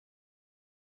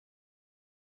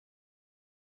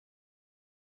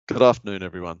Good afternoon,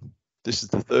 everyone. This is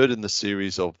the third in the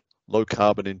series of low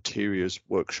carbon interiors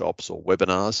workshops or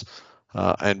webinars.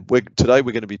 Today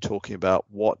we're going to be talking about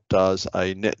what does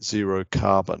a net zero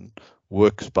carbon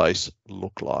workspace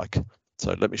look like.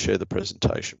 So let me share the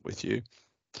presentation with you.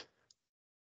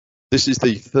 This is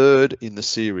the third in the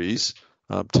series.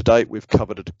 To date, we've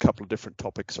covered a couple of different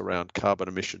topics around carbon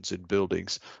emissions in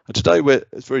buildings. And today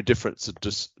it's very different.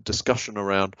 It's a discussion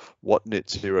around what net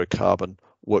zero carbon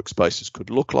workspaces could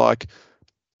look like.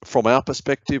 From our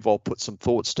perspective, I'll put some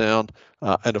thoughts down,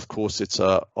 and of course,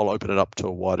 I'll open it up to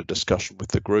a wider discussion with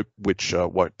the group, which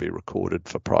won't be recorded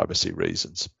for privacy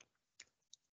reasons.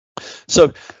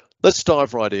 So let's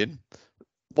dive right in.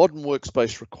 Modern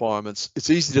workspace requirements. It's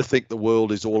easy to think the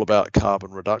world is all about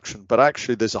carbon reduction, but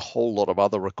actually there's a whole lot of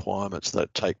other requirements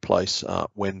that take place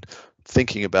when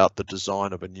thinking about the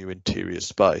design of a new interior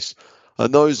space.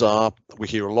 And those are, we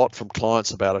hear a lot from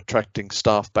clients about attracting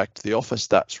staff back to the office.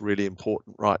 That's really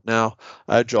important right now.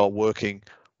 Agile working,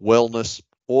 wellness,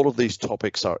 all of these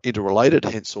topics are interrelated,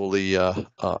 hence all the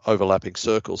overlapping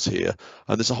circles here.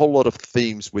 And there's a whole lot of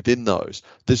themes within those.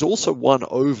 There's also one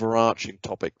overarching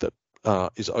topic that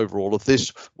is over all of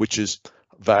this, which is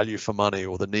value for money,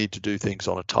 or the need to do things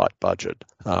on a tight budget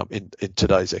in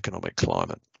today's economic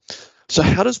climate. So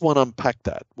how does one unpack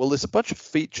that? Well, there's a bunch of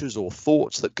features or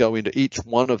thoughts that go into each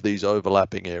one of these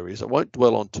overlapping areas. I won't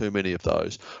dwell on too many of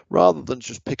those, rather than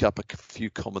just pick up a few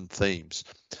common themes.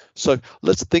 So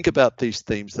let's think about these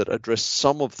themes that address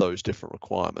some of those different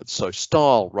requirements. So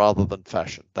style rather than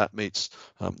fashion, that meets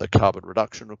the carbon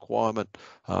reduction requirement.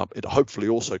 It hopefully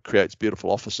also creates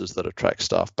beautiful offices that attract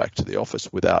staff back to the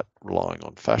office without relying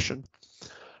on fashion.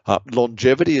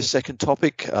 Longevity is second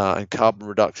topic, and carbon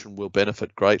reduction will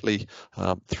benefit greatly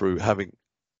through having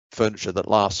furniture that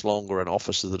lasts longer and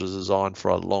offices that are designed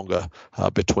for a longer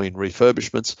between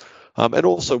refurbishments, and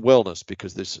also wellness,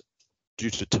 because this, due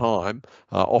to time,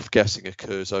 off-gassing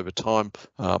occurs over time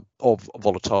of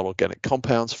volatile organic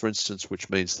compounds, for instance, which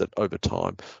means that over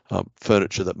time,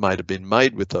 furniture that might have been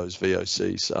made with those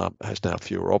VOCs has now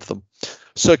fewer of them.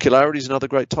 Circularity is another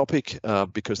great topic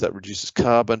because that reduces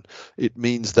carbon. It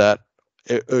means that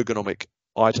ergonomic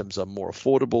items are more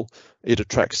affordable. It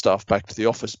attracts staff back to the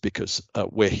office because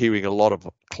we're hearing a lot of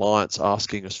clients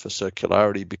asking us for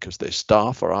circularity because their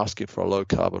staff are asking for a low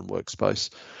carbon workspace.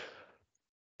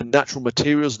 Natural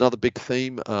materials, another big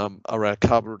theme around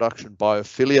carbon reduction.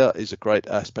 Biophilia is a great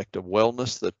aspect of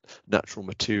wellness that natural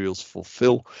materials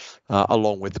fulfill,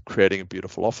 along with creating a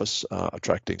beautiful office,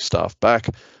 attracting staff back.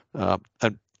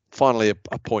 And finally,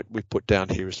 a point we put down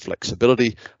here is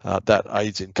flexibility. That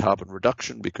aids in carbon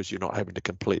reduction because you're not having to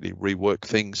completely rework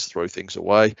things, throw things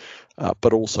away,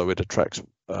 but also it attracts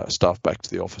staff back to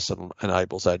the office and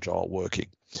enables agile working.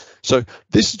 So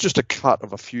this is just a cut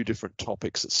of a few different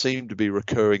topics that seem to be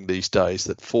recurring these days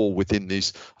that fall within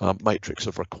this matrix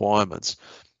of requirements.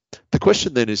 The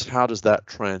question then is, how does that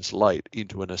translate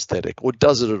into an aesthetic, or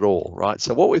does it at all, right?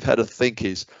 So what we've had to think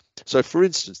is, so for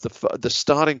instance, the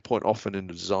starting point often in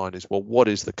the design is, well, what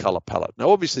is the color palette? Now,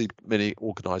 obviously, many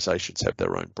organizations have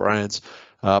their own brands,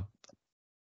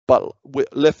 but we're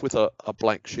left with a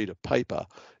blank sheet of paper.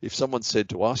 If someone said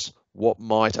to us, what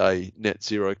might a net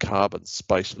zero carbon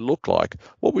space look like?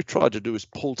 What we've tried to do is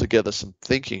pull together some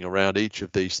thinking around each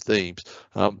of these themes,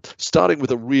 starting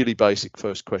with a really basic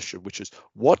first question, which is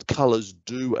what colors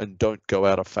do and don't go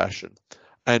out of fashion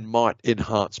and might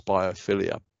enhance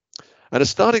biophilia? And a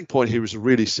starting point here is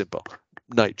really simple: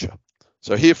 nature.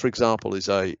 So here, for example, is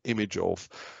an image of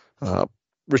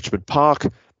Richmond Park,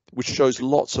 which shows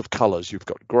lots of colours. You've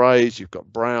got greys, you've got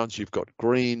browns, you've got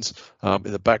greens, in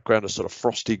the background a sort of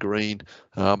frosty green,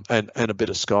 and a bit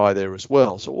of sky there as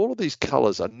well. So all of these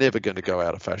colours are never going to go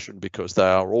out of fashion because they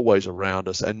are always around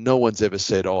us, and no one's ever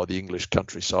said, oh, the English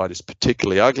countryside is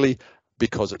particularly ugly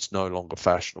because it's no longer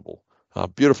fashionable.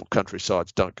 Beautiful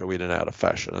countrysides don't go in and out of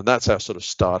fashion, and that's our sort of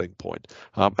starting point.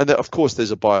 And then, of course,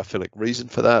 there's a biophilic reason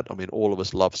for that. I mean, all of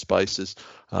us love spaces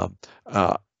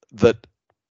that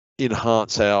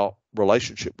enhance our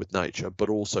relationship with nature, but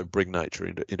also bring nature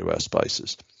into our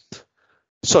spaces.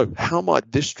 So how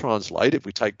might this translate, if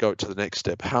we go to the next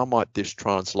step, how might this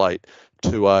translate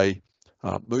to a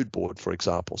mood board, for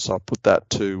example? So I put that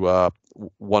to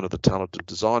one of the talented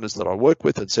designers that I work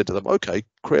with and said to them, okay,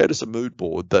 create us a mood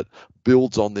board that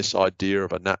builds on this idea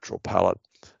of a natural palette,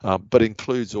 but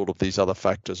includes all of these other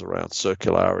factors around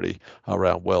circularity,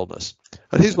 around wellness.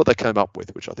 And here's what they came up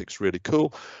with, which I think is really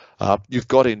cool. You've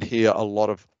got in here a lot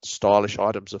of stylish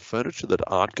items of furniture that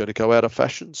aren't going to go out of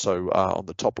fashion. So on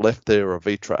the top left there, a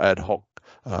Vitra ad hoc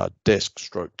desk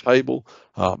stroke table,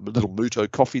 little Muto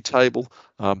coffee table.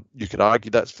 You could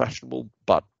argue that's fashionable,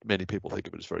 but many people think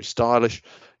of it as very stylish.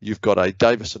 You've got a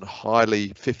Davison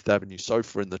Hiley Fifth Avenue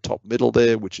sofa in the top middle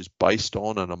there, which is based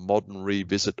on and a modern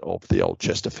revisit of the old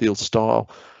Chesterfield style.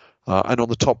 And on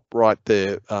the top right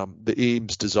there, the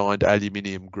Eames designed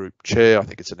aluminium group chair. I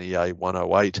think it's an EA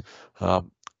 108,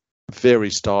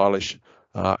 very stylish,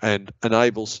 and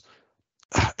enables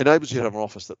you to have an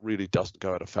office that really doesn't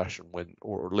go out of fashion when,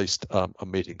 or at least a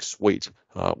meeting suite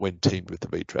when teamed with the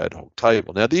Vitra ad hoc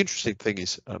table. Now, the interesting thing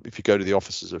is, if you go to the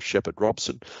offices of Shepherd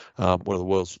Robson, one of the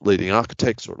world's leading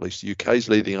architects, or at least UK's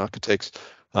leading architects,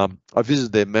 I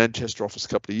visited their Manchester office a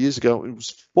couple of years ago. It was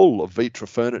full of Vitra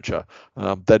furniture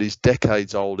that is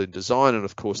decades old in design, and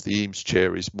of course the Eames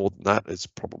chair is more than that. It's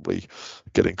probably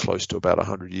getting close to about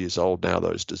 100 years old now,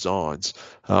 those designs.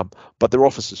 But their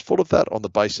office is full of that on the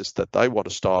basis that they want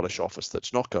a stylish office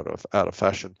that's not going out of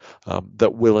fashion,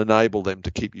 that will enable them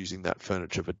to keep using that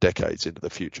furniture for decades into the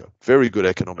future. Very good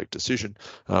economic decision,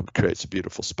 creates a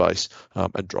beautiful space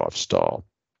and drives style.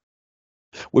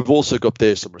 We've also got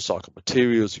there some recycled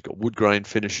materials. You've got wood grain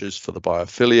finishes for the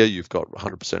biophilia. You've got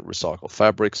 100% recycled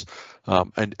fabrics,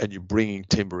 and you're bringing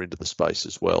timber into the space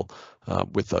as well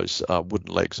with those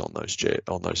wooden legs on those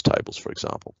tables, for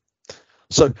example.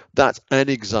 So that's an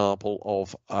example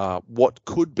of what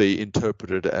could be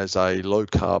interpreted as a low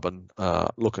carbon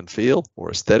look and feel or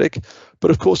aesthetic.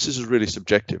 But of course, this is really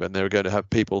subjective, and they're going to have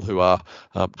people who are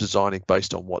designing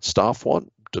based on what staff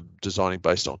want, designing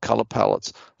based on color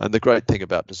palettes. And the great thing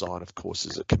about design, of course,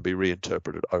 is it can be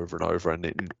reinterpreted over and over and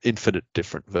in infinite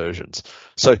different versions.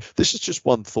 So this is just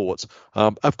one thought.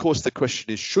 Of course, the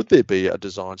question is, should there be a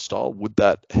design style? Would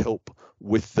that help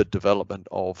with the development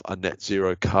of a net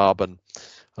zero carbon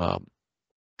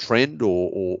trend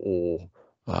or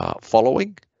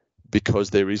following? Because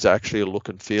there is actually a look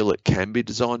and feel that can be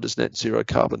designed as net zero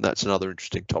carbon. That's another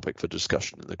interesting topic for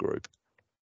discussion in the group.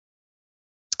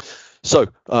 So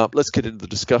let's get into the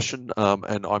discussion,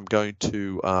 and I'm going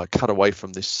to cut away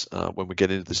from this when we get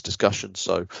into this discussion.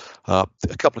 So a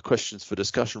couple of questions for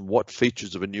discussion. What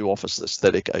features of a new office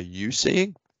aesthetic are you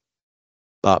seeing?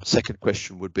 Second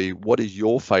question would be, what is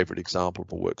your favourite example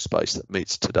of a workspace that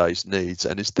meets today's needs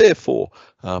and is therefore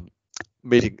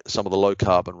meeting some of the low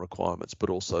carbon requirements, but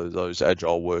also those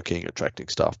agile working, attracting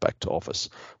staff back to office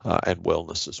and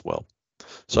wellness as well.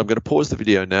 So I'm going to pause the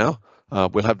video now.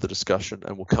 We'll have the discussion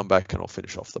and we'll come back and I'll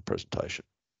finish off the presentation.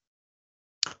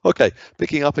 Okay,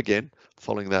 picking up again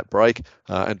following that break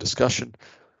and discussion.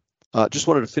 Just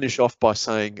wanted to finish off by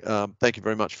saying thank you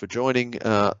very much for joining.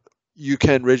 You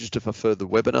can register for further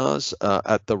webinars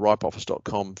at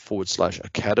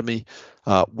theripeoffice.com/academy.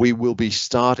 We will be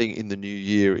starting in the new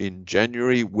year in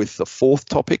January with the fourth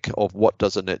topic of what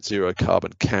does a net zero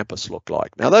carbon campus look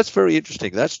like. Now that's very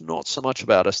interesting. That's not so much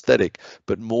about aesthetic,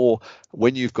 but more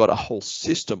when you've got a whole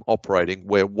system operating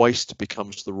where waste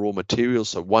becomes the raw material.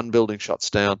 So one building shuts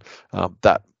down,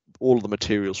 that all of the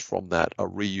materials from that are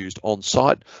reused on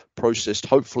site, processed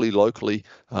hopefully locally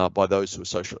by those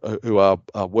who are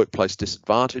workplace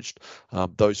disadvantaged,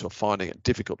 those who are finding it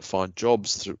difficult to find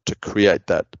jobs to create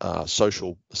that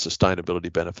social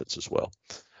sustainability benefits as well.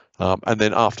 And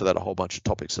then after that, a whole bunch of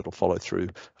topics that will follow through,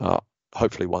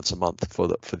 hopefully once a month for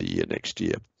the year next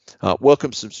year.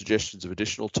 Welcome some suggestions of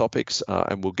additional topics,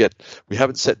 and we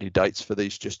haven't set any dates for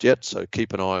these just yet, so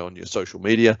keep an eye on your social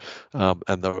media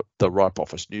and the Ripe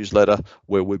Office newsletter,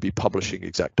 where we'll be publishing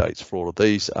exact dates for all of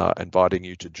these, inviting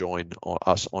you to join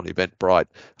us on Eventbrite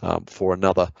for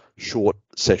another short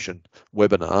session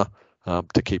webinar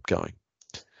to keep going.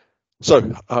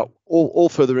 So all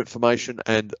further information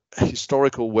and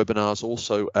historical webinars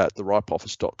also at the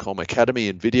ripeoffice.com academy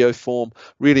in video form.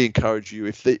 Really encourage you,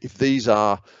 if these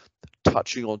are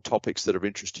touching on topics that are of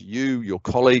interest to you, your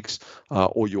colleagues,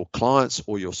 or your clients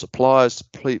or your suppliers,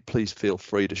 please feel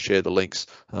free to share the links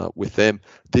with them.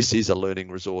 This is a learning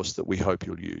resource that we hope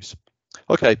you'll use.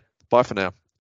 Okay, bye for now.